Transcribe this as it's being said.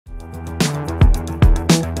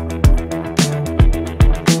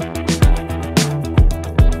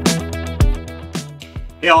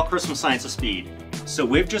Hey all, Chris from Science of Speed. So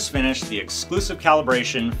we've just finished the exclusive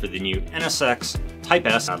calibration for the new NSX Type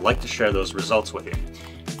S. I'd like to share those results with you.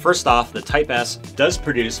 First off, the Type S does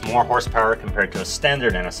produce more horsepower compared to a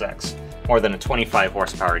standard NSX, more than a 25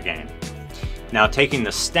 horsepower gain. Now taking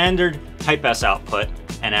the standard Type S output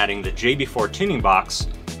and adding the JB4 tuning box,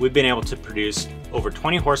 we've been able to produce over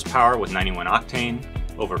 20 horsepower with 91 octane,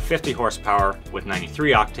 over 50 horsepower with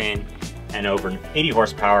 93 octane, and over 80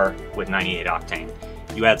 horsepower with 98 octane.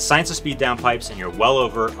 You add ScienceofSpeed downpipes and you're well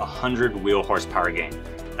over 100 wheel horsepower gain.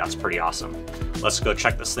 That's pretty awesome. Let's go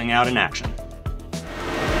check this thing out in action.